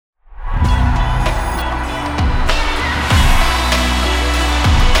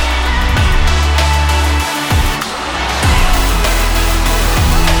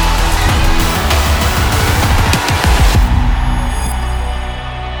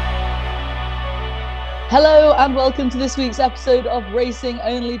Hello and welcome to this week's episode of Racing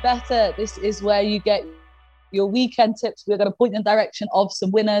Only Better. This is where you get your weekend tips. We're going to point in the direction of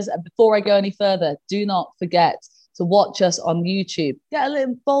some winners. And before I go any further, do not forget to watch us on YouTube. Get a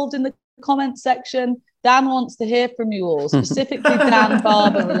little involved in the comment section. Dan wants to hear from you all, specifically Dan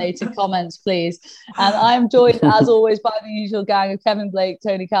Barber related comments, please. And I'm joined, as always, by the usual gang of Kevin Blake,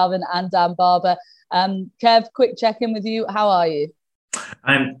 Tony Calvin and Dan Barber. Kev, quick check-in with you. How are you?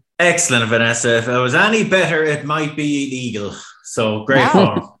 I'm excellent, Vanessa. If I was any better, it might be illegal. So great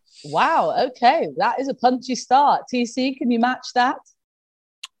form. Wow. Okay. That is a punchy start. TC, can you match that?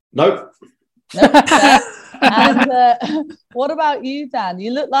 Nope. And what about you, Dan?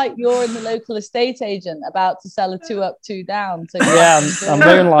 You look like you're in the local estate agent about to sell a 2 up, 2 down. So yeah, I'm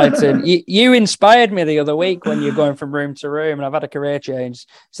moonlighting. You inspired me the other week when you're going from room to room, and I've had a career change.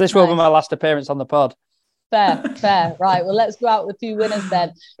 So this will be my last appearance on the pod. Fair. Right. Well, let's go out with a few winners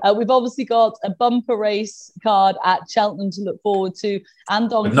then. We've obviously got a bumper race card at Cheltenham to look forward to. And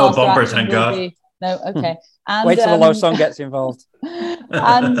Doncaster. No bumper, thank God. No, okay. And, wait till the low song gets involved.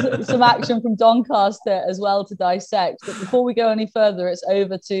 And some action from Doncaster as well to dissect. But before we go any further, it's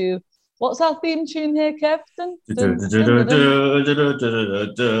over to... What's our theme tune here, Kevin?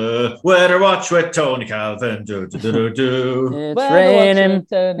 Weather Watch with Tony Calvin. It's raining,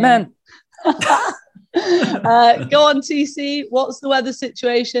 man. Go on, TC. What's the weather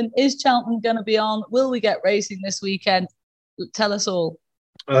situation? Is Cheltenham going to be on? Will we get racing this weekend? Tell us all.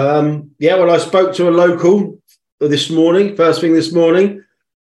 Well, I spoke to a local first thing this morning,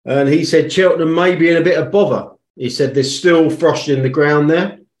 and he said Cheltenham may be in a bit of bother. He said there's still frost in the ground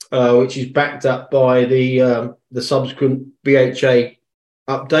there, which is backed up by the subsequent BHA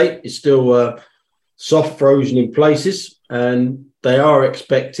update. It's still soft, frozen in places, and they are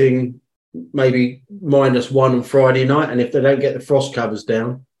expecting maybe -1 on Friday night. And if they don't get the frost covers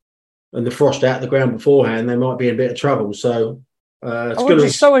down and the frost out of the ground beforehand, they might be in a bit of trouble. So I was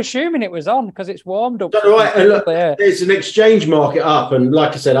just so assuming it was on because it's warmed up. Right. And look, there's an exchange market up, and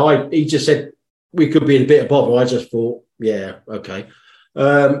like I said, he just said we could be in a bit of bother. I just thought, yeah, okay.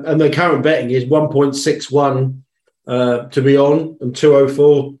 And the current betting is 1.61 to be on and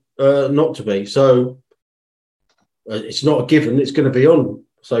 204 not to be. So it's not a given; it's going to be on.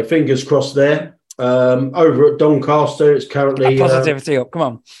 So fingers crossed there. Over at Doncaster, it's currently positivity up. Come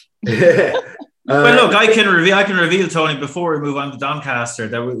on. Well, look, I can reveal, Tony, before we move on to Doncaster,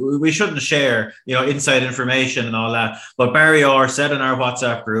 that we shouldn't share, inside information and all that. But Barry Orr said in our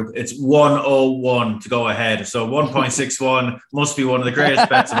WhatsApp group, it's 101 to go ahead. So 1.61 must be one of the greatest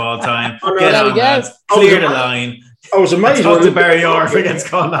bets of all time. Get on, lads. Clear the line. I was amazed. Talk to Barry Orr if it gets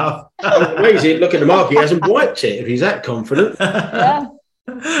called off. I was amazing. Look at the market. He hasn't wiped it if he's that confident. Yeah.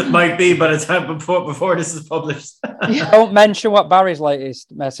 Might be, but it's before this is published. Don't mention what Barry's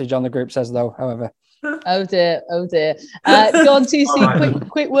latest message on the group says, though. However, oh dear. Go on, TC. Right.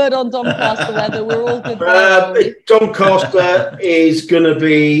 Quick word on Doncaster weather. We're all good. Doncaster is going to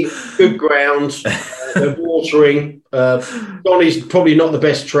be good ground. They're watering. Donny's probably not the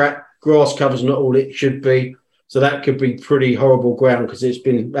best track. Grass cover's not all it should be, so that could be pretty horrible ground because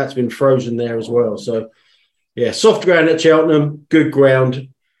that's been frozen there as well. So. Yeah, soft ground at Cheltenham, good ground,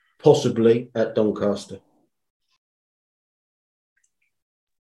 possibly at Doncaster.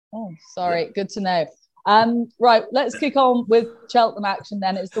 Oh, sorry. Good to know. Right, let's kick on with Cheltenham action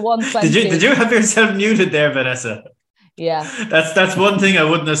then. It's the 120. Did you have yourself muted there, Vanessa? Yeah. That's one thing I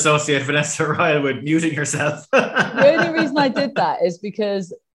wouldn't associate Vanessa Ryle with, muting herself. The only reason I did that is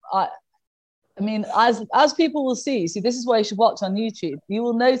because I mean, as people will see, this is why you should watch on YouTube. You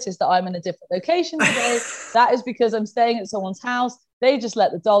will notice that I'm in a different location today. That is because I'm staying at someone's house. They just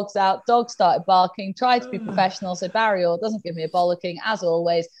let the dogs out. Dogs started barking, tried to be professional. So Barry Orr doesn't give me a bollocking, as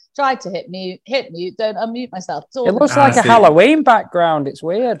always. Tried to hit mute, don't unmute myself. It looks like a Halloween background. It's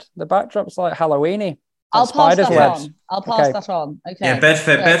weird. The backdrop's like Halloweeny. I'll pass that on. Okay. Yeah,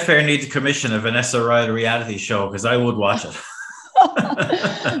 Betfair need to commission a Vanessa Ryle reality show because I would watch it.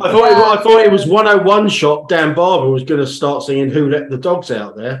 I thought it was 101 shot. Dan Barber was going to start singing "Who Let the Dogs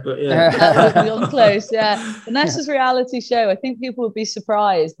Out" there, but yeah, that would be on close. Yeah, Vanessa's reality show. I think people would be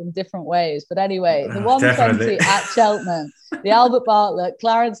surprised in different ways. But anyway, the 120 at Cheltenham, the Albert Bartlett,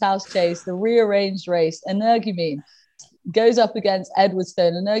 Clarence House Chase, the rearranged race, Energumene goes up against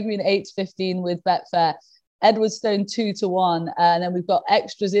Edwardstone. Energumene 8-15 with Betfair. Edwardstone 2-1, and then we've got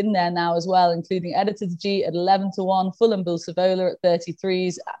extras in there now as well, including Editor G at 11-1, Fulham Bill Savola at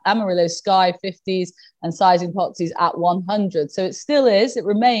 33s, Amarillo Sky 50s, and Sizing Potsies at 100. So it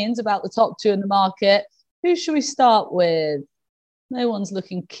remains about the top two in the market. Who should we start with? No one's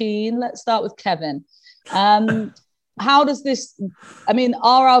looking keen. Let's start with Kevin. how does this, I mean,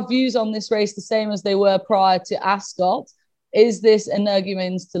 are our views on this race the same as they were prior to Ascot? Is this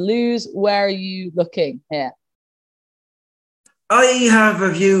Energumens to lose? Where are you looking here? I have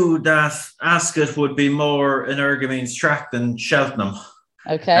a view that Ascot would be more Energumens track than Cheltenham.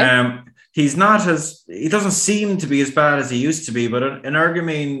 Okay. He doesn't seem to be as bad as he used to be, but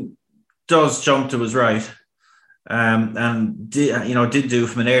Energumen does jump to his right. And did do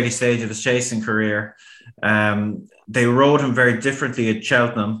from an early stage of his chasing career. They rode him very differently at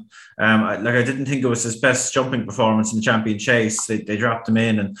Cheltenham. I didn't think it was his best jumping performance in the Champion Chase. They dropped him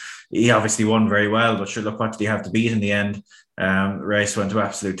in, and he obviously won very well. But sure, look, what did he have to beat in the end? Race went to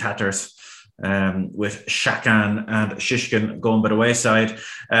absolute tatters. With Shakan and Shishkin going by the wayside.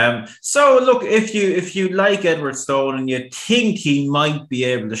 So look, if you like Edward Stone and you think he might be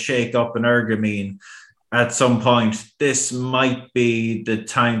able to shake up Energumen at some point, this might be the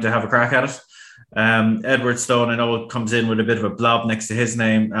time to have a crack at it. Edward Stone, I know, comes in with a bit of a blob next to his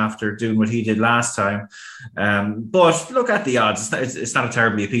name after doing what he did last time. But look at the odds. It's not a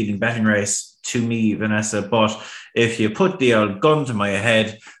terribly appealing betting race to me, Vanessa, but if you put the old gun to my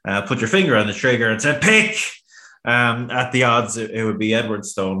head, put your finger on the trigger and said pick, at the odds it would be Edward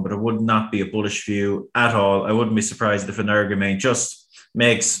Stone, but it would not be a bullish view at all. I wouldn't be surprised if Energumen just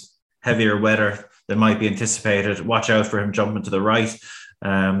makes heavier weather than might be anticipated. Watch out for him jumping to the right.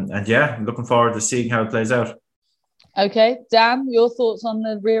 And yeah, I'm looking forward to seeing how it plays out. Okay, Dan, your thoughts on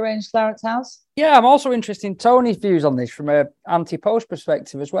the rearranged Clarence House? Yeah, I'm also interested in Tony's views on this from an anti-post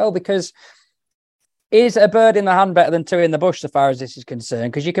perspective as well, because is a bird in the hand better than two in the bush so far as this is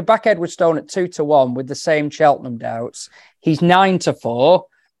concerned? Because you could back Edward Stone at 2-1 with the same Cheltenham doubts. He's 9-4 for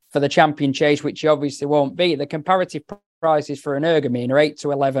the Champion Chase, which he obviously won't beat. The comparative prices for Energumen are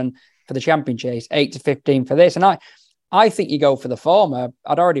 8-11 for the Champion Chase, 8-15 for this. And I think you go for the former.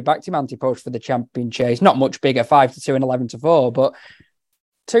 I'd already backed him anti-post for the Champion Chase. Not much bigger, 5-2 and 11-4, but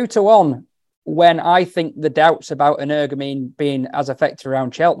 2-1 when I think the doubts about Energumen being as effective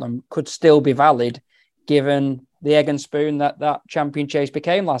around Cheltenham could still be valid, given the egg and spoon that Champion Chase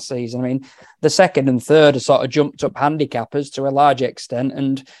became last season. I mean, the second and third are sort of jumped up handicappers to a large extent,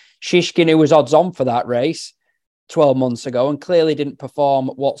 and Shishkin, who was odds on for that race 12 months ago and clearly didn't perform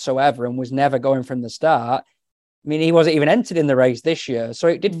whatsoever and was never going from the start. I mean, he wasn't even entered in the race this year, so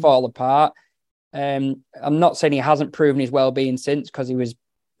it did fall apart. I'm not saying he hasn't proven his well-being since, because he was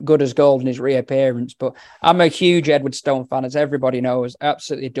good as gold in his reappearance, but I'm a huge Edward Stone fan, as everybody knows.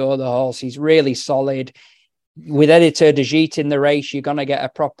 Absolutely adore the horse. He's really solid. With Editeur de Gite in the race, you're going to get a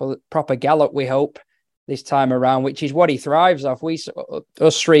proper gallop, we hope, this time around, which is what he thrives off.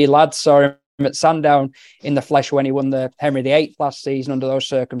 Us three lads saw him at Sandown in the flesh when he won the Henry VIII last season under those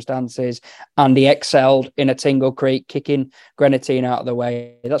circumstances, and he excelled in a Tingle Creek, kicking Grenadine out of the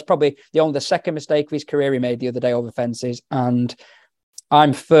way. That's probably the second mistake of his career he made the other day over fences, and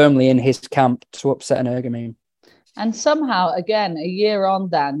I'm firmly in his camp to upset Energumen. And somehow, again, a year on,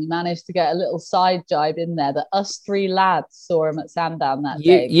 Dan, you managed to get a little side jibe in there that us three lads saw him at Sandown that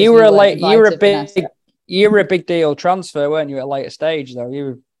day. You were a big deal transfer, weren't you, at a later stage,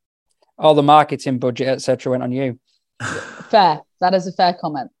 though? All the marketing budget, etc., went on you. Fair. That is a fair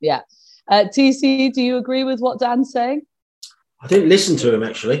comment. Yeah. TC, do you agree with what Dan's saying? I didn't listen to him,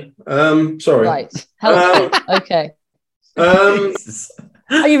 actually. Sorry. Right. Helpful. Okay.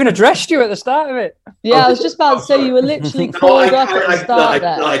 I even addressed you at the start of it. Yeah, I was just about to say you were literally called up at the start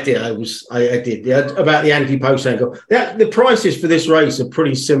there. I did. I did. Yeah, about the anti-post angle. The prices for this race are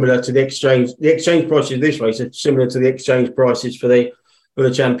pretty similar to the exchange. The exchange prices of this race are similar to the exchange prices for the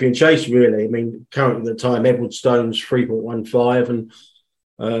Champion Chase, really. I mean, currently at the time, Edward Stone's 3.15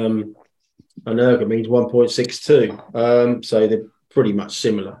 and Energumen's 1.62. So they're pretty much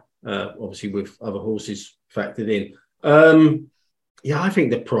similar, obviously with other horses factored in. Yeah, I think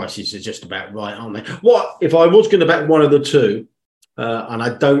the prices are just about right, aren't they? What if I was going to back one of the two, and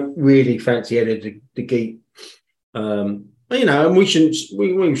I don't really fancy Editeur de Gite, and we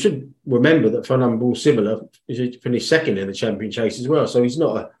should remember that Fernand Similar is finished second in the Champion Chase as well, so he's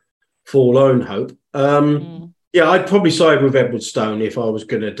not a forlorn hope. Yeah, I'd probably side with Edward Stone if I was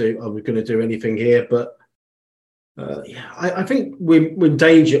going to do anything here, but I think we're in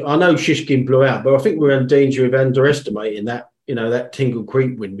danger. I know Shishkin blew out, but I think we're in danger of underestimating that Tingle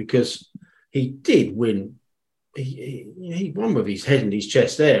Creek win, because he did win. He won with his head and his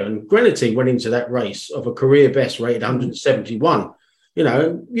chest there, and Grenadine went into that race of a career best rated 171.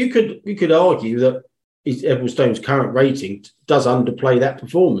 You could argue that Edward Stone's current rating does underplay that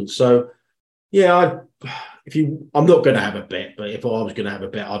performance. So, yeah, I'm not going to have a bet, but if I was going to have a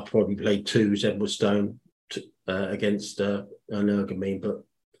bet, I'd probably play twos Edward Stone against Energumen. But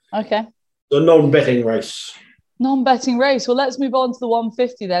okay, the non-betting race. Non-betting race. Well, let's move on to the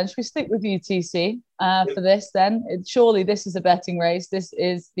 150 then. Should we stick with you, TC, for this then? Surely this is a betting race. This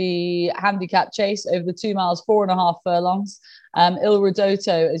is the handicap chase over the 2 miles, 4.5 furlongs. Il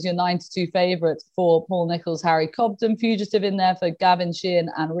Ridotto as your 9-2 favourite for Paul Nicholls, Harry Cobden. Fugitive in there for Gavin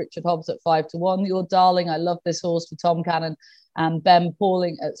Sheehan and Richard Hobbs at 5-1. Your darling, I love this horse for Tom Cannon and Ben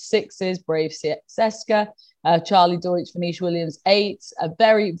Pauling at 6s. Brave Seska. Charlie Deutsch, Vanish Williams, 8. A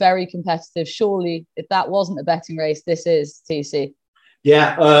very, very competitive. Surely, if that wasn't a betting race, this is, TC.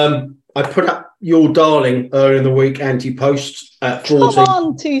 Yeah, I put up Your Darling earlier in the week, anti-post at 14. Come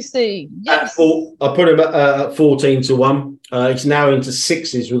on, TC. Yes. I put him at 14-1. It's now into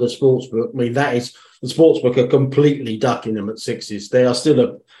 6s with the sportsbook. I mean, the sportsbook are completely ducking them at 6s. There's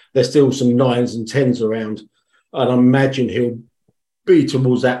still some 9s and 10s around, and I imagine he'll be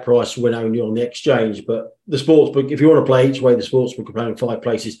towards that price when only on the exchange. But the sportsbook, if you want to play each way, the sportsbook are playing 5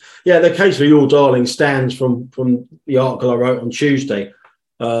 places. Yeah, the case for Your Darling stands from the article I wrote on Tuesday.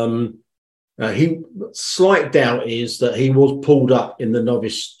 Slight doubt is that he was pulled up in the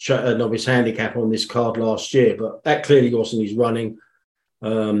novice handicap on this card last year, but that clearly wasn't his running.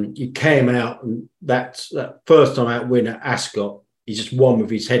 He came out, and that first time out win at Ascot, he just won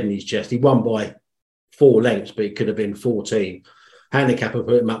with his head in his chest. He won by 4 lengths, but it could have been 14. Handicapper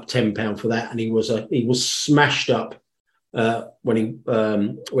put him up £10 for that, and he was smashed up when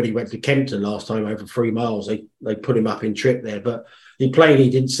he went to Kempton last time over 3 miles. They put him up in trip there, but he plainly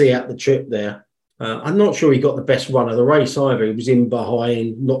didn't see out the trip there. I'm not sure he got the best run of the race either. He was in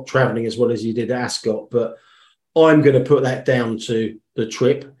behind, not travelling as well as he did at Ascot, but I'm going to put that down to the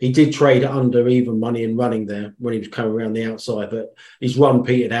trip. He did trade at under even money in running there when he was coming around the outside, but his run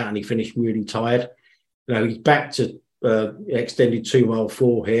petered out and he finished really tired. He's back to extended 2 mile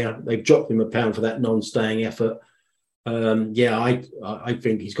 4 here. They've dropped him £1 for that non-staying effort. I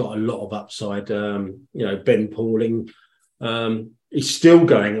think he's got a lot of upside. Ben Pauling, he's still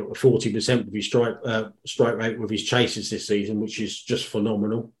going at 40% with his strike rate with his chases this season, which is just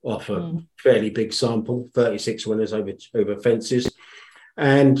phenomenal off a fairly big sample, 36 winners over fences.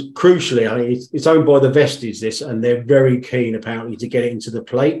 And crucially, it's owned by the Vesties, this, and they're very keen apparently to get it into the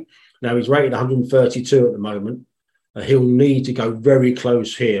plate. Now he's rated 132 at the moment. He'll need to go very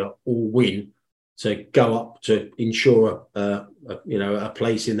close here or win to go up to ensure a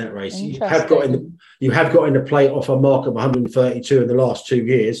place in that race. You have got in the plate off a mark of 132 in the last 2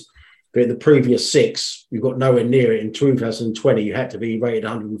 years, but in the previous 6, you've got nowhere near it. In 2020, you had to be rated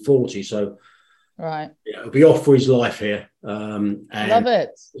 140. So, right, it'll be off for his life here. And love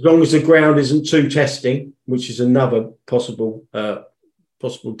it. As long as the ground isn't too testing, which is another possible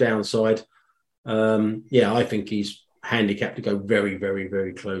downside. I think he's handicapped to go very, very,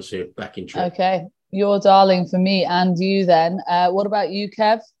 very close here, back in trip. Okay, Your Darling for me and you then. What about you,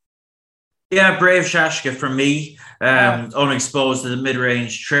 Kev? Yeah, Brave Shashka for me. Unexposed to the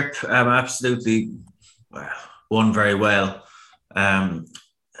mid-range trip. Absolutely won very well.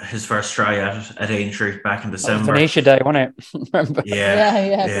 His first try at Aintree back in December. Venetia Day, wasn't it? Remember?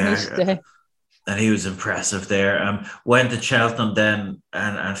 Yeah, Venetia Day. And he was impressive there. Went to Cheltenham then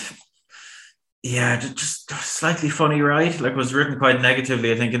and just slightly funny ride. Like, was written quite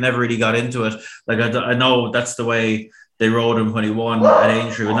negatively, I think, and never really got into it. Like, I know that's the way they rode him when he won at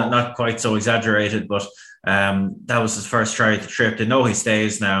Aintree, not quite so exaggerated, but that was his first try at the trip. They know he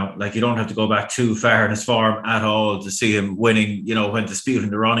stays now. Like, you don't have to go back too far in his form at all to see him winning, when disputing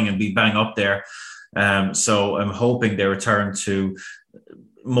the running and be bang up there. So I'm hoping they return to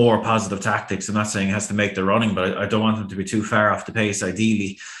more positive tactics. I'm not saying he has to make the running, but I don't want him to be too far off the pace,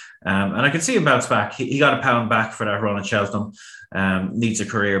 ideally. And I can see him bounce back. He got £1 back for that run at Cheltenham. Needs a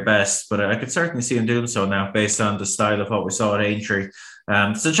career best, but I could certainly see him doing so now based on the style of what we saw at Aintree.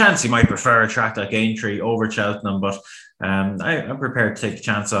 There's a chance he might prefer a track like Aintree over Cheltenham, but I'm prepared to take a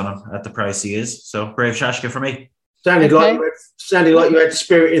chance on him at the price he is. So Brave Shashka for me. Sounded like you had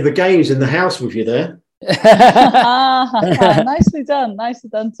Spirit of the Games in the house with you there. Nicely done,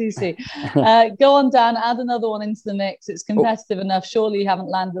 TC. Go on, Dan, add another one into the mix. It's competitive enough. Surely you haven't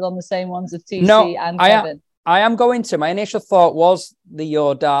landed on the same ones as TC and Kevin. I am going to. My initial thought was the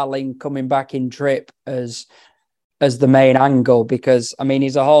Your Darling coming back in trip as the main angle, because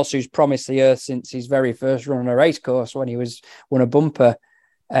he's a horse who's promised the earth since his very first run on a race course when he won a bumper.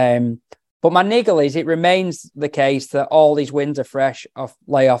 But my niggle is it remains the case that all these wins are fresh off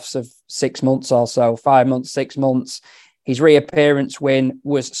layoffs of 6 months or so, 5 months, 6 months. His reappearance win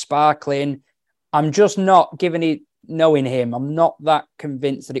was sparkling. I'm just not knowing him. I'm not that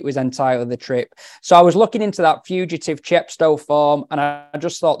convinced that it was entitled the trip. So I was looking into that fugitive Chepstow form, and I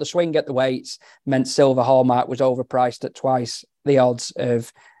just thought the swing at the weights meant Silver Hallmark was overpriced at twice the odds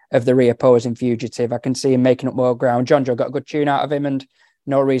of of the reopposing Fugitive. I can see him making up more ground. John Joe got a good tune out of him, and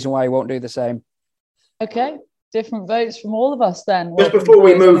no reason why he won't do the same. Okay. Different votes from all of us then. Just before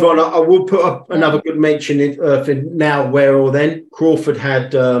we move on, I will put up another good mention for now, where or then. Crawford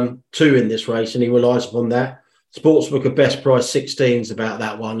had 2 in this race, and he relies upon that. Sportsbook at best price 16s about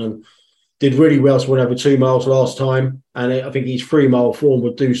that one, and did really well. So went over 2 miles last time, and I think his 3 mile form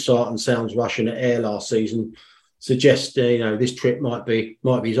with Dusart and Sounds Russian at Ayr last season suggests this trip might be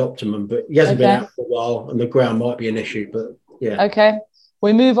his optimum, but he hasn't been out for a while, and the ground might be an issue. But yeah, okay.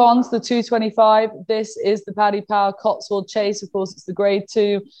 We move on to the 225. This is the Paddy Power Cotswold Chase. Of course, it's the grade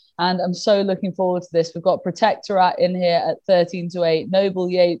 2, and I'm so looking forward to this. We've got Protectorat in here at 13-8, Noble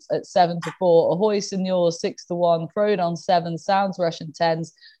Yates at 7-4, Ahoy Senor 6-1, Frodon 7, Sounds Russian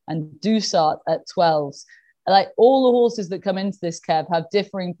 10s, and Dusart at 12s. Like all the horses that come into this, Kev, have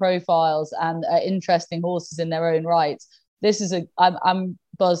differing profiles and interesting horses in their own right. This is I'm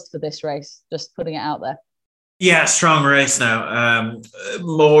buzzed for this race, just putting it out there. Yeah, strong race now.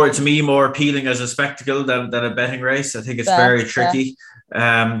 More appealing as a spectacle than a betting race. I think it's very tricky.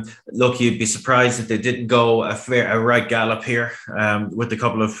 Look, you'd be surprised if they didn't go a right gallop here with the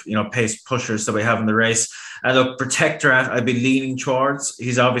couple of pace pushers that we have in the race. And look, Protectorat, I'd be leaning towards.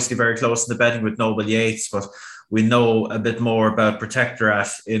 He's obviously very close in the betting with Noble Yates, but we know a bit more about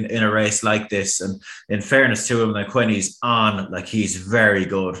Protectorat in a race like this. And in fairness to him, like when he's on, like he's very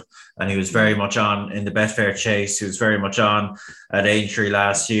good. And he was very much on in the Betfair Chase. He was very much on at Aintree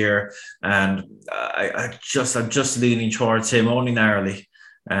last year. And I'm just leaning towards him only narrowly.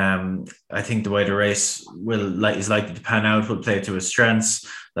 I think the way the race is likely to pan out will play to his strengths.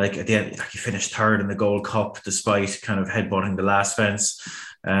 Like at the end, he finished 3rd in the Gold Cup despite kind of headbutting the last fence.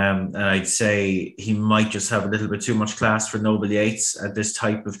 And I'd say he might just have a little bit too much class for Noble Yates at this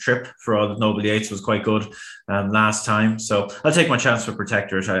type of trip, for all that Noble Yates was quite good last time. So I'll take my chance for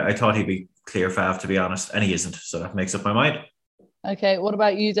Protectorate. I thought he'd be clear fav, to be honest, and he isn't. So that makes up my mind. Okay, what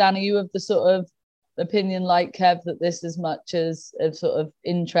about you, Dan? Are you of the sort of opinion like Kev that this is much as a sort of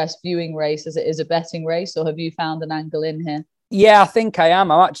interest viewing race as it is a betting race, or have you found an angle in here? Yeah, I think I am.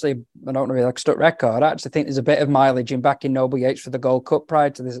 I don't know, like stuck record. I actually think there's a bit of mileage in backing Noble Yates for the Gold Cup prior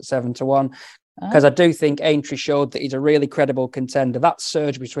to this at 7-1. Because I do think Aintree showed that he's a really credible contender. That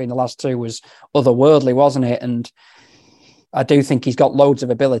surge between the last two was otherworldly, wasn't it? And I do think he's got loads of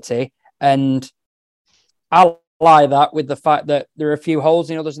ability. And I'll lie that with the fact that there are a few holes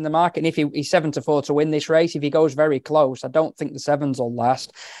in others in the market. And if he's 7-4 to win this race, if he goes very close, I don't think the 7s will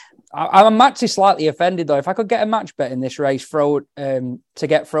last. I'm actually slightly offended, though. If I could get a match bet in this race to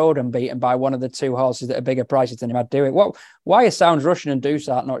get Frodon beaten by one of the 2 horses that are bigger prices than him, I'd do it. Why are Sounds Russian and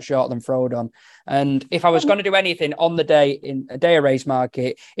Dusart not shorter than Frodon? And if I was going to do anything on the day, in a day of race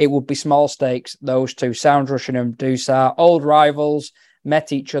market, it would be small stakes, those 2, Sounds Russian and Dusart. Old rivals,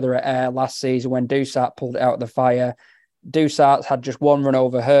 met each other at Ayr last season when Dusart pulled it out of the fire. Dusart's had just 1 run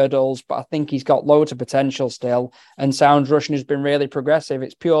over hurdles, but I think he's got loads of potential still. And Sounds Russian has been really progressive.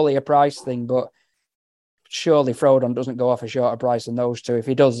 It's purely a price thing, but surely Frodon doesn't go off a shorter price than those 2. If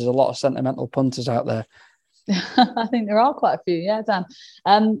he does, there's a lot of sentimental punters out there. I think there are quite a few, yeah, Dan.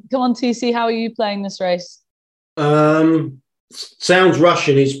 Come on, TC, how are you playing this race? Sounds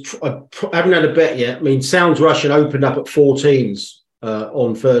Russian is, I haven't had a bet yet. I mean, Sounds Russian opened up at 14s.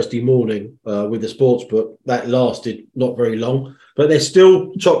 On Thursday morning with the sportsbook. That lasted not very long, but they're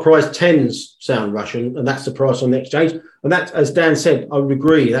still top price 10s Sound Russian, and that's the price on the exchange. And that, as Dan said, I would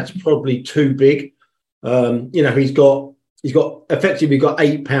agree, that's probably too big. He's got effectively got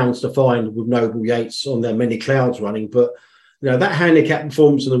 £8 to find with Noble Yates on their Many Clouds running, but that handicap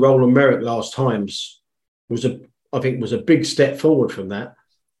performance in the Roland Merrick last times was a big step forward from that.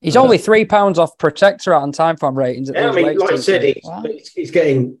 He's only £3 off Protectorat on time farm ratings. Yeah, I mean, like I said, he's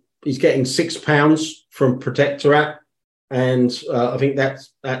getting £6 from Protectorat, and I think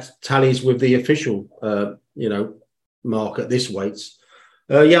that tallies with the official mark at this weights.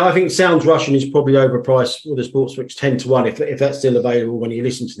 I think Sounds Russian is probably overpriced with the sportsbooks 10-1 if that's still available when you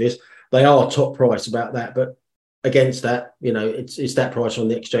listen to this. They are top price about that, but against that, it's that price on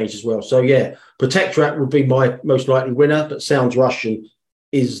the exchange as well. So yeah, Protectorat would be my most likely winner, but Sounds Russian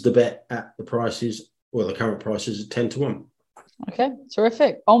is the bet at the prices, well, the current prices at 10-1. Okay,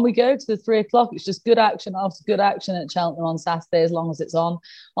 terrific. On we go to the 3 o'clock. It's just good action after good action at Cheltenham on Saturday, as long as it's on.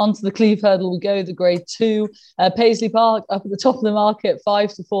 On to the Cleve Hurdle we go, the grade 2. Paisley Park up at the top of the market,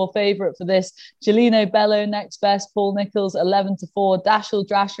 5-4 favourite for this. Gelino Bello next best. Paul Nichols 11-4. Dashel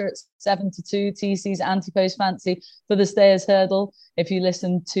Drasher at 7-2, TC's anti-post fancy for the Stayers Hurdle. If you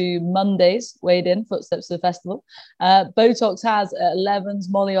listen to Monday's Weighed In, Footsteps of the Festival. Botox has at 11s,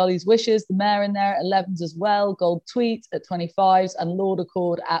 Molly Ollie's Wishes, the mare in there at 11s as well, Gold Tweet at 25s, and Lord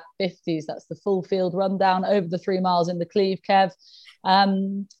Accord at 50s. That's the full field rundown over the 3 miles in the Cleve, Kev.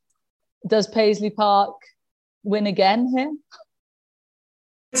 Does Paisley Park win again here?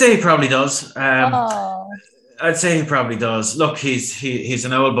 I'd say he probably does. I'd say he probably does. Look, he's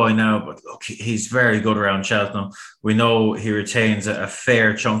an old boy now, but look, he's very good around Cheltenham. We know he retains a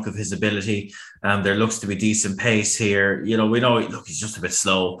fair chunk of his ability, and there looks to be decent pace here. You know, we know, look, he's just a bit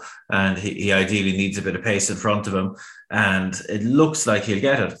slow, and he ideally needs a bit of pace in front of him, and it looks like he'll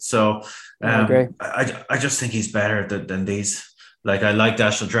get it. So I agree. I just think he's better than these. Like, I like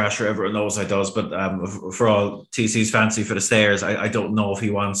Dashel Drasher, everyone knows I does, but for all TC's fancy for the Stayers, I don't know if he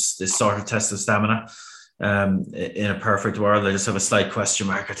wants this sort of test of stamina. In a perfect world, I just have a slight question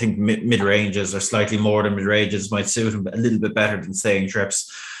mark. I think mid-ranges or slightly more than mid-ranges might suit him a little bit better than staying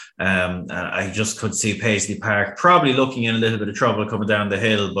trips. And I just could see Paisley Park probably looking in a little bit of trouble coming down the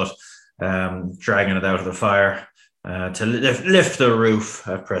hill, but dragging it out of the fire to lift the roof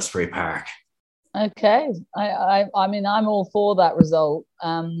at Prestbury Park. Okay, I mean, I'm all for that result,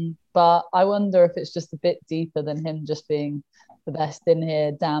 but I wonder if it's just a bit deeper than him just being the best in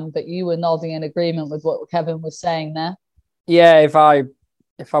here, Dan. But you were nodding in agreement with what Kevin was saying there. Yeah, if I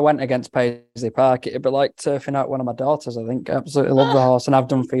went against Paisley Park, it'd be like turfing out one of my daughters. I think absolutely love the horse and I've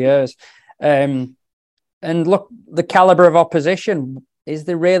done for years. And look, the caliber of opposition, is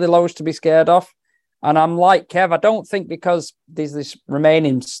there really loads to be scared of? And I'm like Kev, I don't think because there's this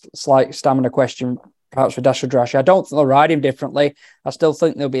remaining slight stamina question, perhaps for Dashel Drasher, I don't think they'll ride him differently. I still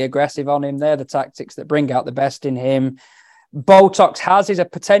think they'll be aggressive on him. They're the tactics that bring out the best in him. Botox is a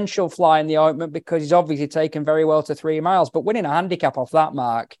potential fly in the ointment because he's obviously taken very well to 3 miles, but winning a handicap off that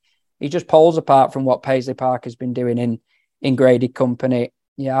mark, he just pulls apart from what Paisley Park has been doing in graded company.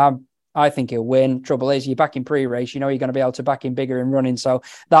 Yeah, I think he'll win. Trouble is, you're back in pre-race, you know you're going to be able to back him bigger in running, so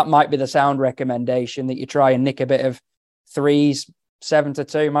that might be the sound recommendation, that you try and nick a bit of 3s,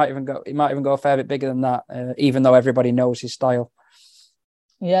 7-2, it might even go a fair bit bigger than that, even though everybody knows his style.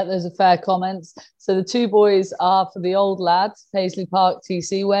 Yeah, those are fair comments. So the 2 boys are for the old lads, Paisley Park,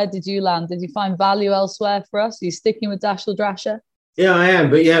 TC. Where did you land? Did you find value elsewhere for us? Are you sticking with Dashel Drasher? Yeah, I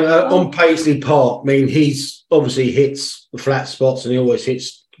am. But on Paisley Park, I mean, he's obviously hits the flat spots and he always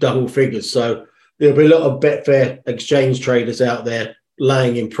hits double figures. So there'll be a lot of Betfair exchange traders out there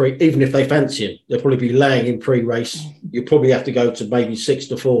laying in even if they fancy him, they'll probably be laying in pre-race. You'll probably have to go to maybe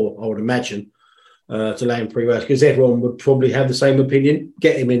 6-4, I would imagine, to lay in pre-race, because everyone would probably have the same opinion.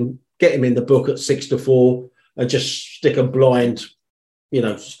 Get him in the book at 6-4 and just stick a blind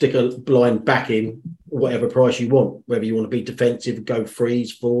back in whatever price you want, whether you want to be defensive, go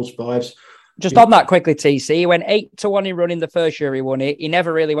 3s, 4s, 5s. Just on that quickly, TC, he went 8-1 in running the first year he won it. He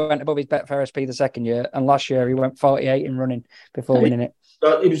never really went above his Betfair SP the second year, and last year he went 48 in running before winning it.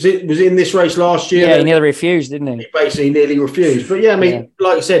 It was in this race last year. Yeah, he nearly refused, didn't he? He basically nearly refused. But yeah, I mean,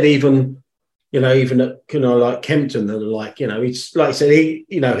 like I said, even at like Kempton, they're like, it's like I said,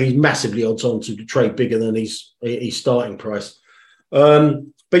 he's massively odds on to trade bigger than his starting price.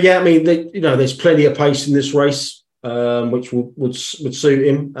 But yeah, I mean, there's plenty of pace in this race, which would suit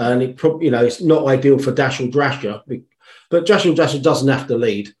him, and it probably, it's not ideal for Dashel Drasher, but Dashel Drasher doesn't have to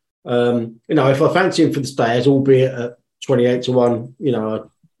lead. If I fancy him for the Stayers, albeit at 28-1,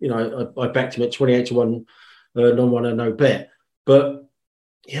 I backed him at 28-1, non-one and no bet, but.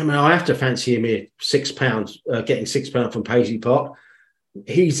 Yeah, I mean, I have to fancy him here. £6, getting £6 from Paisley Park.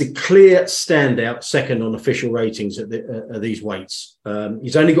 He's a clear standout second on official ratings at these weights.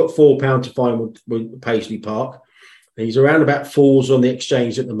 He's only got £4 to find with Paisley Park. He's around about 4s on the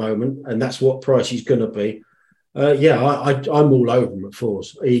exchange at the moment, and that's what price he's going to be. I'm all over him at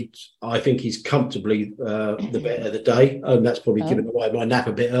 4s. I think he's comfortably the bet of the day, and that's probably giving away my nap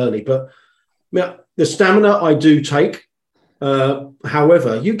a bit early. But the stamina I do take.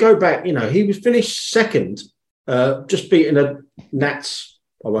 However, you go back, he was finished second, just beating a Nats,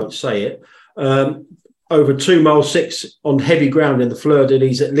 I won't say it, over 2 mile 6 on heavy ground in the Fleur de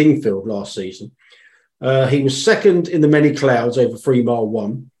Lis at Lingfield last season. He was second in the Many Clouds over 3 mile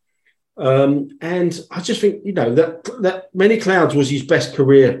 1. And I just think, that Many Clouds was his best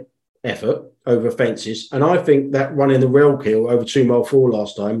career effort over fences. And I think that running the Relkill over 2 mile 4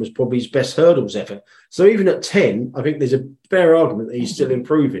 last time was probably his best hurdles effort. So even at 10, I think there's a fair argument that he's still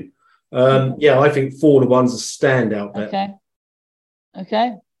improving. I think 4-1's a standout bet.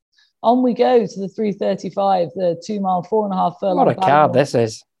 Okay. On we go to the 3:35, the 2 mile, 4.5 furlong. What a card this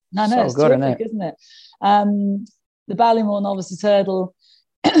is. No, it's good, terrific, isn't it? The Ballymore Novices Hurdle.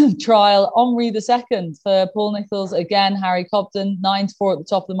 trial, Henri II for Paul Nicholls. Again, Harry Cobden, 9-4 at the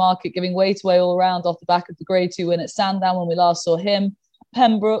top of the market, giving weight away all around off the back of the Grade 2 win at Sandown when we last saw him.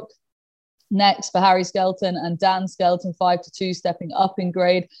 Pembroke next for Harry Skelton, and Dan Skelton 5-2 stepping up in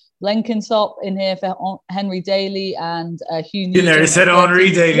grade. Blenkinsop in here for Henry Daly and Hugh Nugent. You nearly said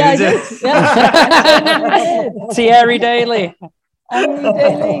Henri Daly, yeah, did you? Yeah. Thierry Daly.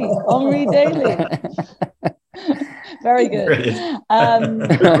 Henri Daly. Very good. In here.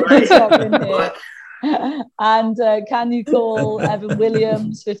 And Can You Call Evan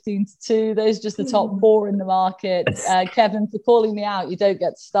Williams 15-2. Those are just the top 4 in the market. Kevin, for calling me out, you don't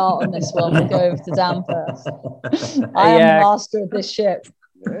get to start on this one. We'll go over to Dan first. I am the master of this ship.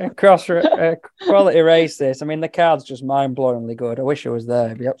 Quality race this. I mean, the card's just mind-blowingly good. I wish I was there.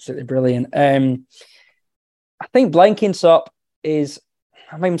 It'd be absolutely brilliant. I think Blenkinsop is,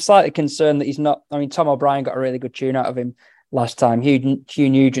 I'm slightly concerned that he's not. I mean, Tom O'Brien got a really good tune out of him last time. Hugh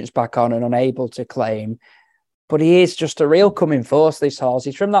Nugent's back on and unable to claim, but he is just a real coming force, this horse.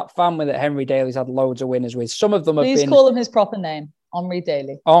 He's from that family that Henry Daly's had loads of winners with. Some of them have been... Please call him his proper name, Henri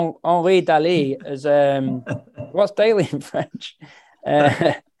Daly. Henri Daly, as what's Daly in French?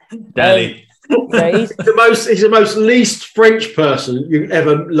 Daly. He's the most least French person you're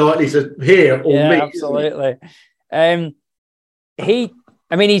ever likely to hear or meet. Absolutely.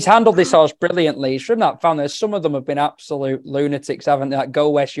 He's handled this horse brilliantly. He's from that family. Some of them have been absolute lunatics, haven't they? That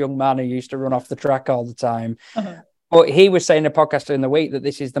Go West young man who used to run off the track all the time. Uh-huh. But he was saying in a podcast during the week that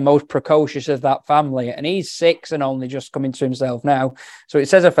this is the most precocious of that family. And he's 6 and only just coming to himself now. So it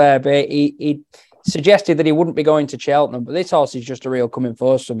says a fair bit. He suggested that he wouldn't be going to Cheltenham, but this horse is just a real coming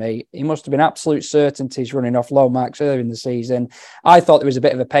force for me. He must have been absolute certainties running off low marks earlier in the season. I thought there was a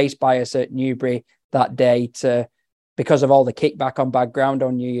bit of a pace bias at Newbury that day because of all the kickback on bad ground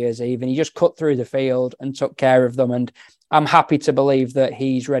on New Year's Eve, and he just cut through the field and took care of them. And I'm happy to believe that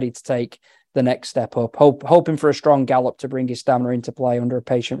he's ready to take the next step up, hoping for a strong gallop to bring his stamina into play under a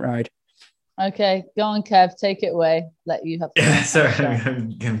patient ride. Okay, go on, Kev, take it away. Let you have. Sorry,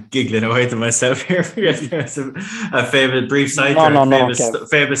 I'm giggling away to myself here. A favorite brief side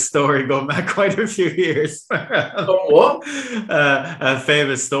favorite story going back quite a few years. What? A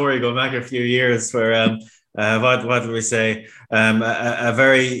favorite story going back a few years where what did we say? A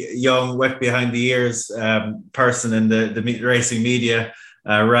very young, wet behind the ears person in the racing media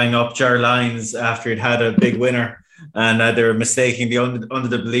rang up Ger Lyons after he'd had a big winner. And they were mistaking under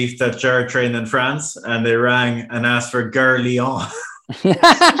the belief that Ger trained in France, and they rang and asked for Ger Lyon.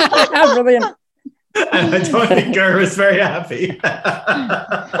 Brilliant. And I don't think Ger was very happy.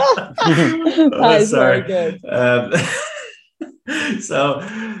 That is very good. So,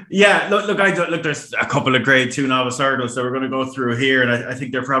 yeah, look, there's a couple of Grade 2 novice hurdles that we're going to go through here, and I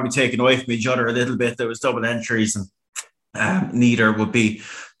think they're probably taken away from each other a little bit. There was double entries, and neither would be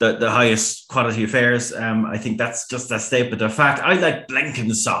the highest quality affairs. I think that's just a statement of fact. I like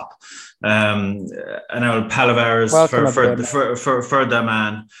Blenkinsop, and our Palavars for the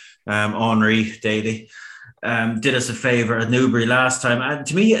man, Henri Daly. Did us a favor at Newbury last time, and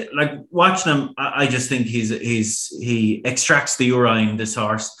to me, like watching him, I just think he extracts the urine. This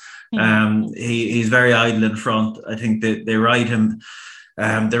horse, he's very idle in front. I think that they ride him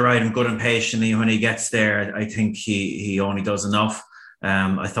good and patiently. When he gets there, I think he only does enough.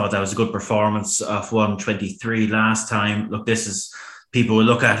 I thought that was a good performance of 123 last time. Look, this is, people will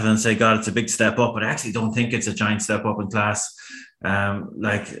look at it and say, God, it's a big step up, but I actually don't think it's a giant step up in class.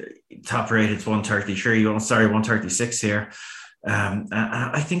 Like top rated 136 here.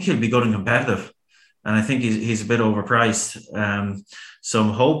 I think he'll be good and competitive, and I think he's a bit overpriced. So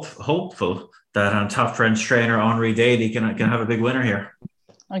I'm hopeful that top French trainer Henri Daly can have a big winner here.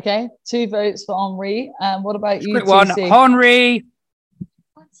 Okay, 2 votes for Henri. What about you? One,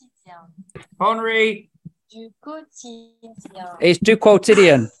 Henri. It's du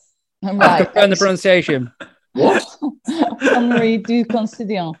quotidien. Right. Confirm the pronunciation. What? Henri du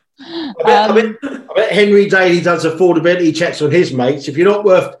quotidien. I bet Henry Daly does affordability checks on his mates. If you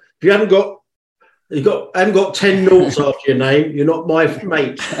haven't got 10 noughts after your name, you're not my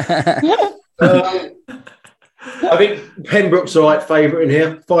mate. I think Pembroke's the right favourite in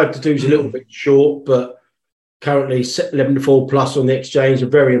here. 5-2 is a little bit short, but currently 11-4 plus on the exchange. Are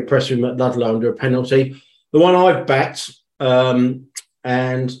very impressive at Ludlow under a penalty. The one I've backed, and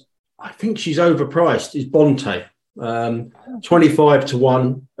I think she's overpriced, is Bonte.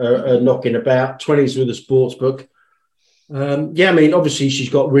 25-1 knocking about, 20s with the sports book. Obviously she's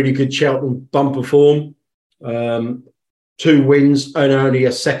got really good Cheltenham bumper form. 2 wins and only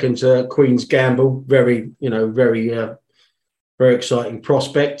a second to Queen's Gamble. Very exciting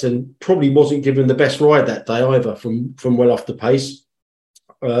prospect, and probably wasn't given the best ride that day either from well off the pace.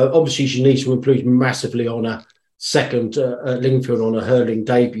 Obviously, she needs to improve massively on her second at Lingfield on a hurdling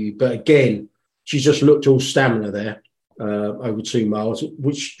debut. But again, she's just looked all stamina there over 2 miles,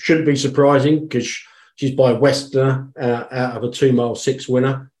 which shouldn't be surprising because she's by Westerner out of a 2 mile 6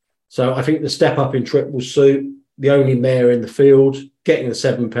 winner. So I think the step up in trip will suit. The only mare in the field, getting the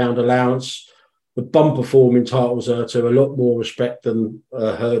 £7 allowance. The bumper form entitles her to a lot more respect than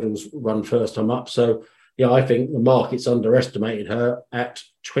hurdles run first time up. So, yeah, I think the market's underestimated her at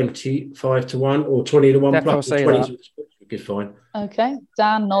 25 to 1 or 20 to 1 Definitely plus. 20 that. Good fine. Okay,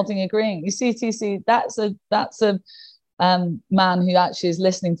 Dan nodding, agreeing. You see, TC, that's a man who actually is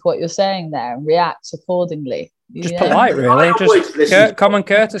listening to what you're saying there and reacts accordingly. Just polite, really. Just common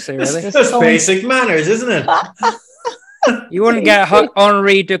courtesy, really. That's basic manners, isn't it? You wouldn't get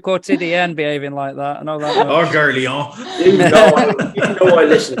Henri de Courtidienne behaving like that. I know that. Or Gerlion. You know I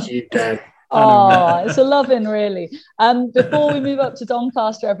listen to you, Dan. Oh, it's a loving, really. Before we move up to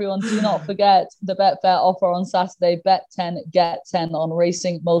Doncaster, everyone, do not forget the Betfair offer on Saturday. Bet 10, get 10 on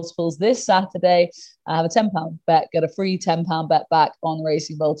racing multiples this Saturday. Have a £10 bet, get a free £10 bet back on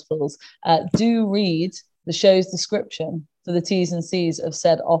racing multiples. Do read the show's description for the T's and C's of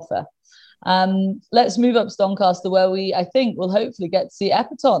said offer. Let's move up to Doncaster, where I think we'll hopefully get to see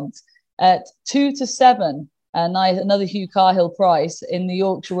Epatante at 2 to 7. Another Hugh Cahill price in the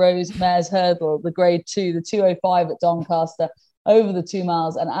Yorkshire Rose Mares Hurdle, the grade 2, the 205 at Doncaster, over the 2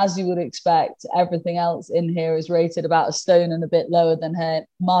 miles. And as you would expect, everything else in here is rated about a stone and a bit lower than her.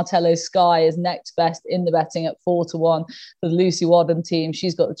 Martello Sky is next best in the betting at 4 to 1 for the Lucy Wadham team.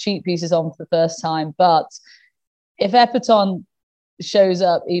 She's got the cheap pieces on for the first time. But if Epatante shows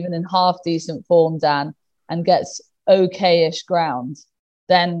up even in half decent form, Dan, and gets okay-ish ground,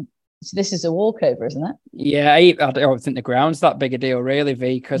 then this is a walkover, isn't it? Yeah, I don't think the ground's that big a deal, really,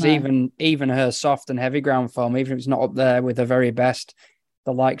 V, because even her soft and heavy ground form, even if it's not up there with the very best,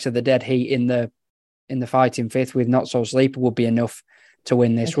 the likes of the Dead Heat in the fighting fifth with Not So Sleeper would be enough to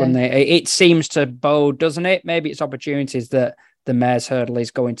win this, wouldn't they? It seems to bode, doesn't it? Maybe it's opportunities that the Mares Hurdle is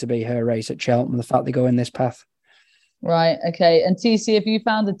going to be her race at Cheltenham, the fact they go in this path. Right, okay. And TC, have you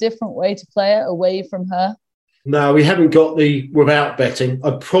found a different way to play it away from her? No, we haven't got the without betting.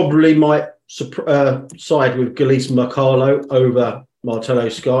 I probably might side with Galice Marcalo over Martello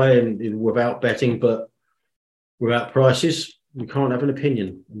Sky and without betting, but without prices, we can't have an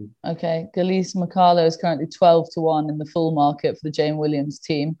opinion. Okay, Galice Marcalo is currently 12 to 1 in the full market for the Jane Williams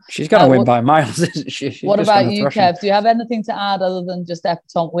team. She's going to win by miles, isn't she? What about you, Kev? Do you have anything to add other than just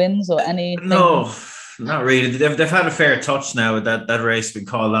Epatante wins or anything? No, not really. They've had a fair touch now with that race been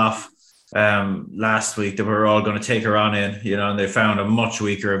called off last week. They were all going to take her on in, and they found a much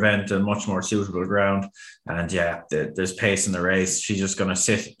weaker event and much more suitable ground. And yeah, there's pace in the race. She's just going to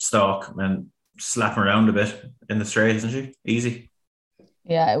sit, stalk, and slap around a bit in the straight, isn't she? Easy.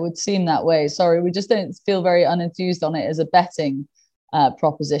 Yeah, it would seem that way. Sorry, we just don't feel very unenthused on it as a betting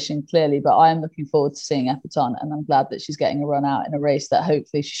proposition, clearly. But I am looking forward to seeing Epatante, and I'm glad that she's getting a run out in a race that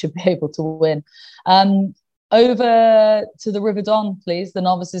hopefully she should be able to win. Over to the River Don, please. The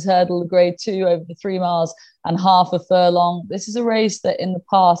novices hurdle, the grade 2 over the 3 miles and half a furlong. This is a race that in the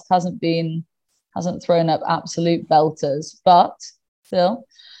past hasn't thrown up absolute belters, but still.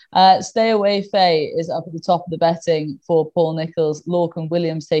 Stay Away Faye is up at the top of the betting for Paul Nicholls. Lorcan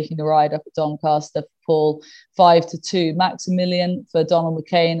Williams taking the ride up at Doncaster for Paul, 5 to 2. Maximilian for Donald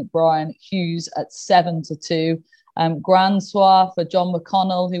McCain. Brian Hughes at 7 to 2. Grand Soir for John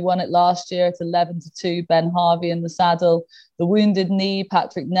McConnell, who won it last year at 11 to 2. Ben Harvey in the saddle. The Wounded Knee,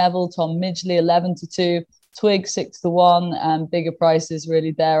 Patrick Neville, Tom Midgley, 11 to 2. Twig, 6 to 1, and bigger prices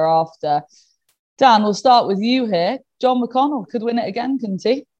really thereafter. Dan, we'll start with you here. John McConnell could win it again, couldn't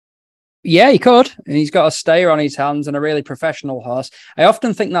he? Yeah, he could. And he's got a stayer on his hands and a really professional horse. I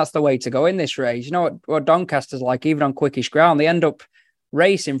often think that's the way to go in this race. You know what Doncaster's like, even on quickish ground, they end up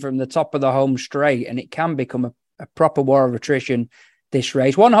racing from the top of the home straight, and it can become a proper war of attrition, this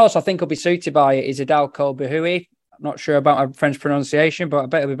race. One horse I think will be suited by it is Hidalgo Behui. I'm not sure about my French pronunciation, but I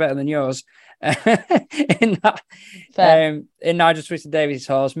bet it'll be better than yours. in Nigel Twiston-Davies'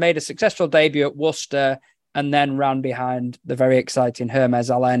 horse, made a successful debut at Worcester and then ran behind the very exciting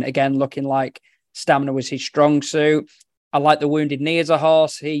Hermes Allen. Again, looking like stamina was his strong suit. I like the Wounded Knee as a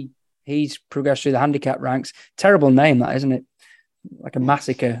horse. He's progressed through the handicap ranks. Terrible name, that, isn't it? Like a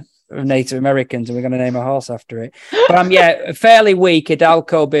massacre of Native Americans, and we're going to name a horse after it. But fairly weak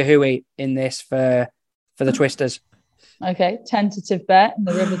Hidalgo Behui in this for the Twisters. Okay, tentative bet in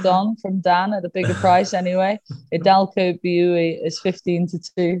the River Don from Dan at a bigger price anyway. Hidalgo Behui is 15 to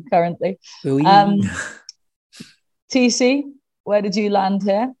 2 currently. TC, where did you land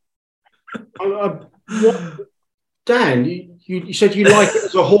here? Dan, you said you like it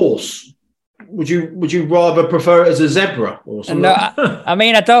as a horse. Would you rather prefer it as a zebra or something? No, I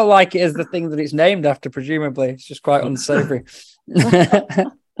mean, I don't like it as the thing that it's named after. Presumably, it's just quite unsavory.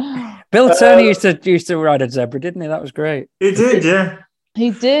 Bill Turner used to ride a zebra, didn't he? That was great. He did, yeah.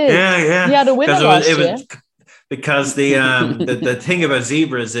 He did. Yeah. He had a winner last year. Because the thing about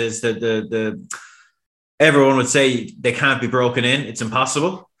zebras is that the everyone would say they can't be broken in. It's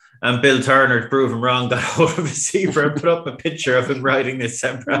impossible. And Bill Turner, proved him wrong, got hold of a zebra and put up a picture of him riding this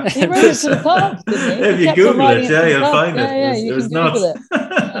zebra. He rode it to the pub, didn't he? If you Google it, you'll find it. Yeah, it was nuts.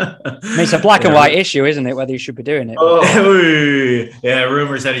 I mean, it's a black and white issue, isn't it? Whether you should be doing it. Yeah,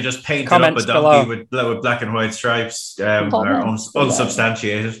 rumors that he just painted Comments up a donkey with black and white stripes are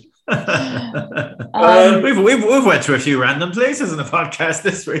unsubstantiated. We've went to a few random places in the podcast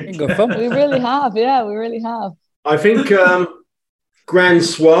this week. We really have, yeah, we really have. I think Grand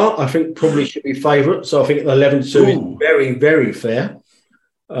Soir, I think probably should be favourite. So I think 11-2 is very, very fair.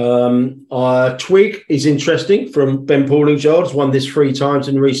 Twig is interesting from Ben Paulingard. Has won this 3 times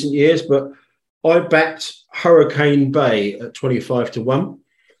in recent years, but I backed Hurricane Bay at 25-1.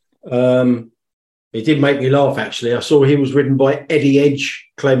 It did make me laugh, actually. I saw he was ridden by Eddie Edge,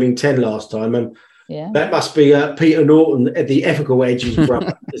 claiming 10 last time. And that must be Peter Norton, the ethical Edge's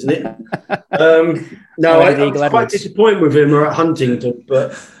brother, isn't it? No, I was quite disappointed with him at Huntington,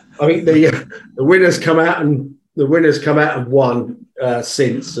 but I think the winners come out and won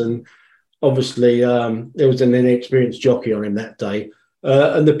since. And obviously, there was an inexperienced jockey on him that day.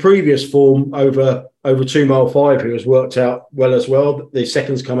 And the previous form over 2 mile 5 here has worked out well as well. The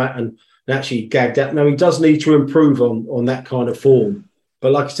seconds come out and actually gagged out. Now he does need to improve on that kind of form,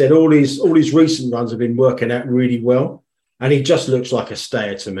 but like I said, all his recent runs have been working out really well, and he just looks like a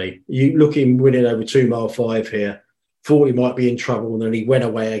stayer to me. You look at him winning over 2 mile 5 here, thought he might be in trouble, and then he went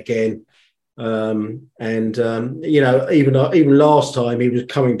away again. Even last time he was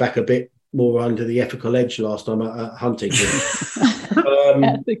coming back a bit more under the ethical edge last time at Huntington.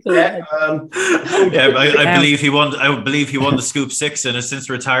 I believe he won. I believe he won the Scoop 6 and has since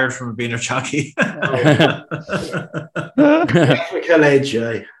retired from being a jockey. Ethical edge,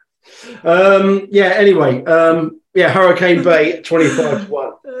 eh? Anyway, Hurricane Bay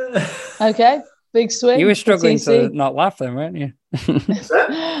 25-1. Okay, big swing. You were struggling to not laugh then, weren't you? What's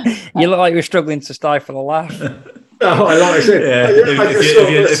that? You look like you were struggling to stifle a laugh. Oh, like I said,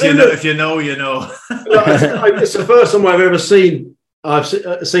 if you know, you know. It's the first time I've ever seen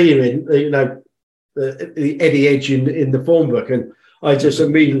him in, the Eddie Edge in the form book, and I just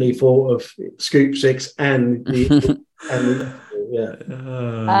immediately thought of Scoop 6 and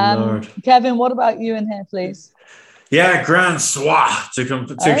Lord. Kevin, what about you in here, please? Yeah, Grand Soir to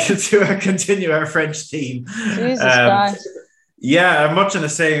continue our French theme. Jesus Christ. Yeah, much in a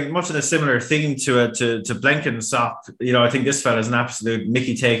similar theme to Blenkensop. I think this fella's an absolute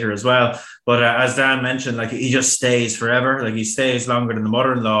Mickey taker as well. But as Dan mentioned, like he just stays forever. Like he stays longer than the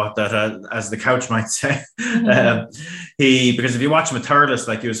mother-in-law, that as the couch might say. Because if you watch him at Thurles,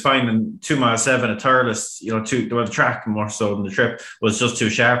 like he was finding 2 mile 7 at Thurles, the track more so than the trip was just too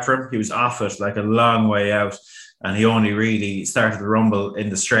sharp for him. He was off it like a long way out. And he only really started to rumble in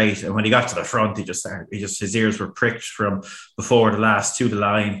the straight. And when he got to the front, his ears were pricked from before the last to the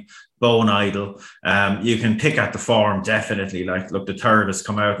line, bone idle. You can pick at the form, definitely. Like, look, the third has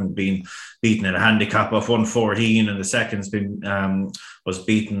come out and been beaten in a handicap of 114, and the second's been was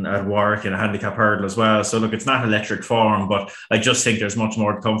beaten at Warwick in a handicap hurdle as well. So look, it's not electric form, but I just think there's much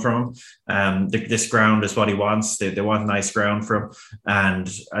more to come from him. This ground is what he wants. They want nice ground for him. And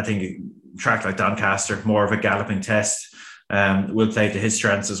I think track like Doncaster, more of a galloping test, will play to his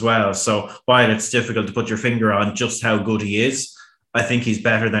strengths as well. So while it's difficult to put your finger on just how good he is, I think he's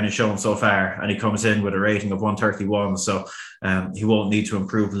better than he's shown so far, and he comes in with a rating of 131. So he won't need to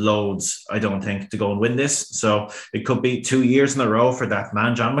improve loads, I don't think, to go and win this. So it could be 2 years in a row for that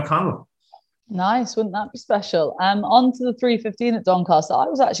man, John McConnell. Nice, wouldn't that be special? On to the 3:15 at Doncaster. I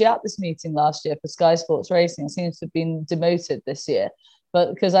was actually at this meeting last year for Sky Sports Racing. It seems to have been demoted this year,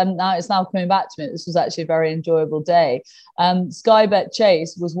 but because it's now coming back to me, this was actually a very enjoyable day. Sky Bet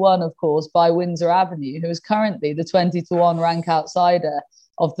Chase was won, of course, by Windsor Avenue, who is currently the 20-1 rank outsider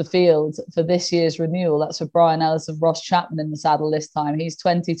of the field for this year's renewal. That's for Brian Ellis and Ross Chapman in the saddle this time. He's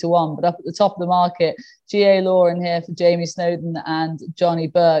 20-1, but up at the top of the market, GA Law in here for Jamie Snowden and Johnny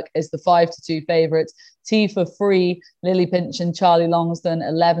Burke is the 5-2 favourites. T for Free, Lily Pinch and Charlie Longston,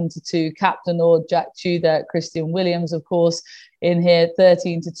 11-2. Captain Ord, Jack Tudor, Christian Williams, of course, in here,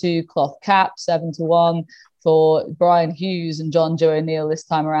 13-2. Cloth Cap, 7-1 for Brian Hughes and John Joe O'Neill this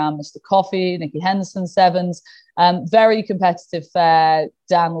time around. Mr. Coffee, Nicky Henderson, 7s. Very competitive fare.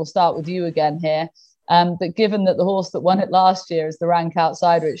 Dan, we'll start with you again here. But given that the horse that won it last year is the rank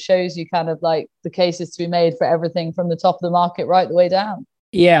outsider, it shows you kind of like the cases to be made for everything from the top of the market right the way down.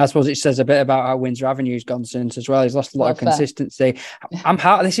 Yeah, I suppose it says a bit about how Windsor Avenue's gone since as well. He's lost a lot of consistency.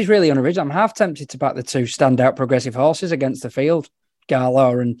 This is really unoriginal. I'm half tempted to back the two standout progressive horses against the field,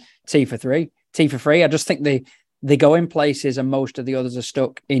 Gala and T for Three. I just think they go in places and most of the others are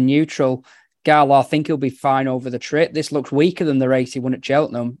stuck in neutral. Gala, I think he'll be fine over the trip. This looks weaker than the race he won at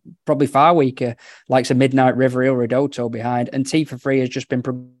Cheltenham, probably far weaker, like a Midnight River, Il Ridotto behind. And T for Free has just been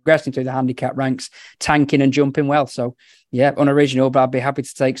progressing through the handicap ranks, tanking and jumping well. So, yeah, unoriginal, but I'd be happy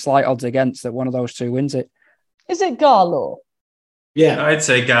to take slight odds against that one of those two wins it. Is it Gala? Yeah, I'd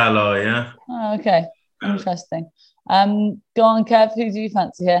say Gala, yeah. Oh, okay, interesting. Go on, Kev, who do you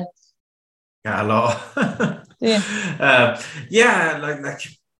fancy here? Gala. Yeah, like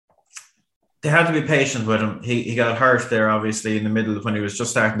they had to be patient with him. He got hurt there, obviously, in the middle of when he was just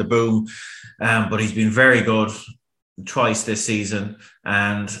starting to boom. But he's been very good twice this season.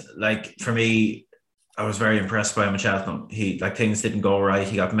 And like for me, I was very impressed by him at Cheltenham. Things didn't go right.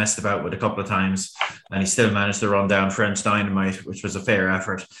 He got messed about with a couple of times, and he still managed to run down French Dynamite, which was a fair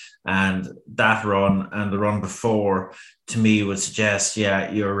effort. And that run and the run before, to me, would suggest,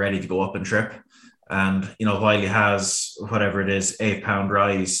 you're ready to go up and trip. And, while he has, whatever it is, £8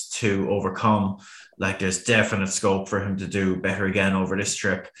 rise to overcome, like there's definite scope for him to do better again over this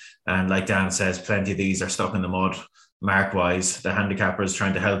trip. And like Dan says, plenty of these are stuck in the mud, mark-wise. The handicapper is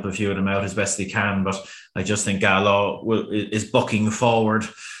trying to help a few of them out as best he can. But I just think Gala is bucking forward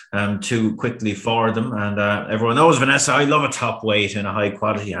too quickly for them. And everyone knows, Vanessa, I love a top weight in a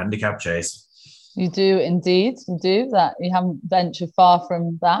high-quality handicap chase. You do indeed. You do that. You haven't ventured far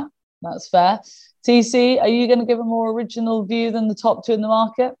from that. That's fair. TC, are you going to give a more original view than the top two in the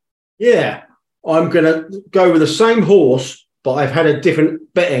market? Yeah, I'm going to go with the same horse, but I've had a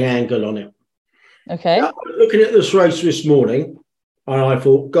different betting angle on it. Okay. Now, looking at this race this morning, and I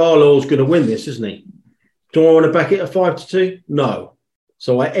thought Garlaw's going to win this, isn't he? Do I want to back it at 5-2? No.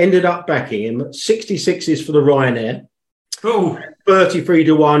 So I ended up backing him. 66s for the Ryanair. Oh,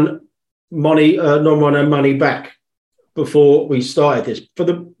 33-1 money, non-runner money back before we started this. For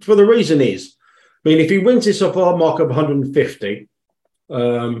the reason is, I mean, if he wins this off our mark of 150,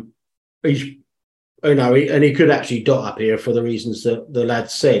 he's, and he could actually dot up here for the reasons that the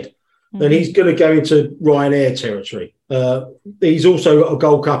lad said, then he's going to go into Ryanair territory. He's also got a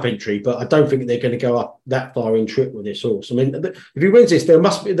Gold Cup entry, but I don't think they're going to go up that far in trip with this horse. I mean, if he wins this, they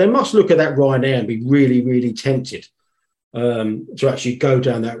must look at that Ryanair and be really, really tempted to actually go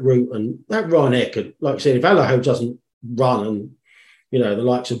down that route. And that Ryanair could, like I said, if Allaho doesn't run and the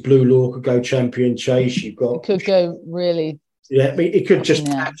likes of Blue Law could go Champion Chase. You've got it could go really. Yeah, I mean, it could just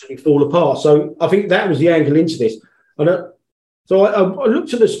actually fall apart. So I think that was the angle into this. And so I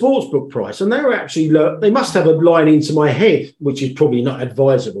looked at the sportsbook price, and they were actually they must have a line into my head, which is probably not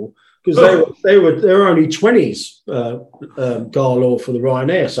advisable because they were only 20s Garlaw for the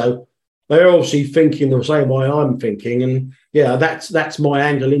Ryanair. So they're obviously thinking the same way I'm thinking, and yeah, that's my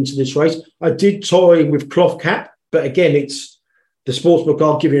angle into this race. I did toy with Cloth Cap, but again, it's. The sportsbook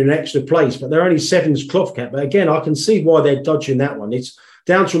are giving an extra place, but they're only 7s Cloth Cap. But again, I can see why they're dodging that one. It's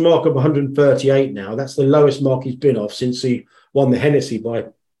down to a mark of 138 now. That's the lowest mark he's been off since he won the Hennessy by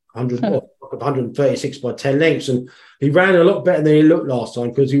 136 by 10 lengths. And he ran a lot better than he looked last time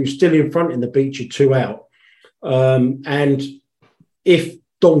because he was still in front in the Beecher 2 out. And if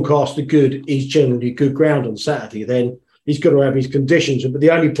Doncaster good is generally good ground on Saturday, then he's got to have his conditions. But the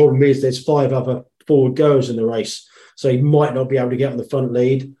only problem is there's 5 other forward goers in the race. So he might not be able to get on the front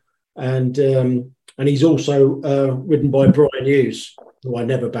lead. And he's also ridden by Brian Hughes, who I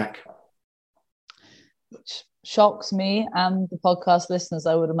never back. Which shocks me and the podcast listeners,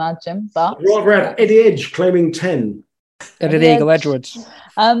 I would imagine. But I'd rather have Eddie Edge claiming 10. Eddie Eagle Edwards.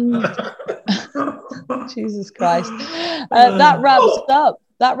 Jesus Christ. That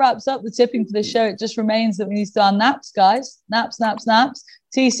wraps up the tipping for this show. It just remains that we need to do our naps, guys. Naps.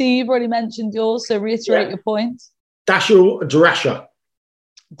 TC, you've already mentioned yours, so reiterate your points. Dashel Drasher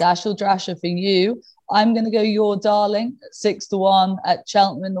for you. I'm going to go Your Darling at 6-1 at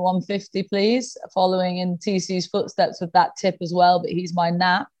Cheltenham in the 150, please. Following in TC's footsteps with that tip as well, but he's my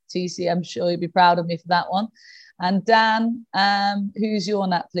nap. TC, I'm sure you'll be proud of me for that one. And Dan, who's your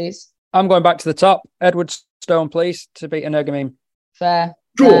nap, please? I'm going back to the top. Edward Stone, please, to beat Energumene. Fair.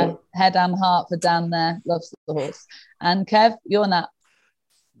 Head and heart for Dan there. Loves the horse. And Kev, your nap.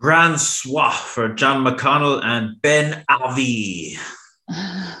 Grand Soir for John McConnell and Ben Avi.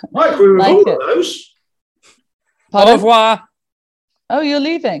 Right, we were all of those. Au revoir. Oh, you're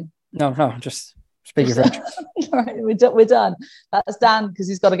leaving? No, just Speaking French. All right, we're done. That's Dan because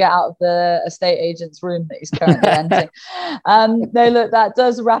he's got to get out of the estate agent's room that he's currently renting. No, look, that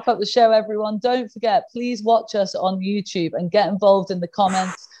does wrap up the show, everyone. Don't forget, please watch us on YouTube and get involved in the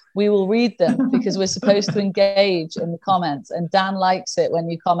comments. We will read them because we're supposed to engage in the comments. And Dan likes it when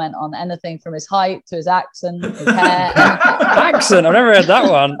you comment on anything from his height to his accent, his hair. Accent? I've never heard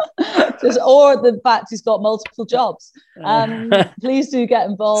that one. Or the fact he's got multiple jobs. Please do get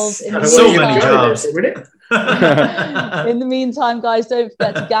involved. In so many jobs. In the meantime, guys, don't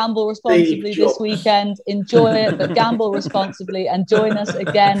forget to gamble responsibly this weekend. Enjoy it, but gamble responsibly. And join us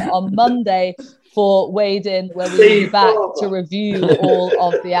again on Monday for Wade In, where we will be back to review all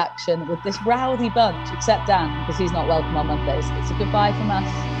of the action with this rowdy bunch, except Dan, because he's not welcome on Mondays. It's a goodbye from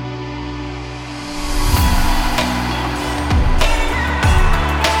us.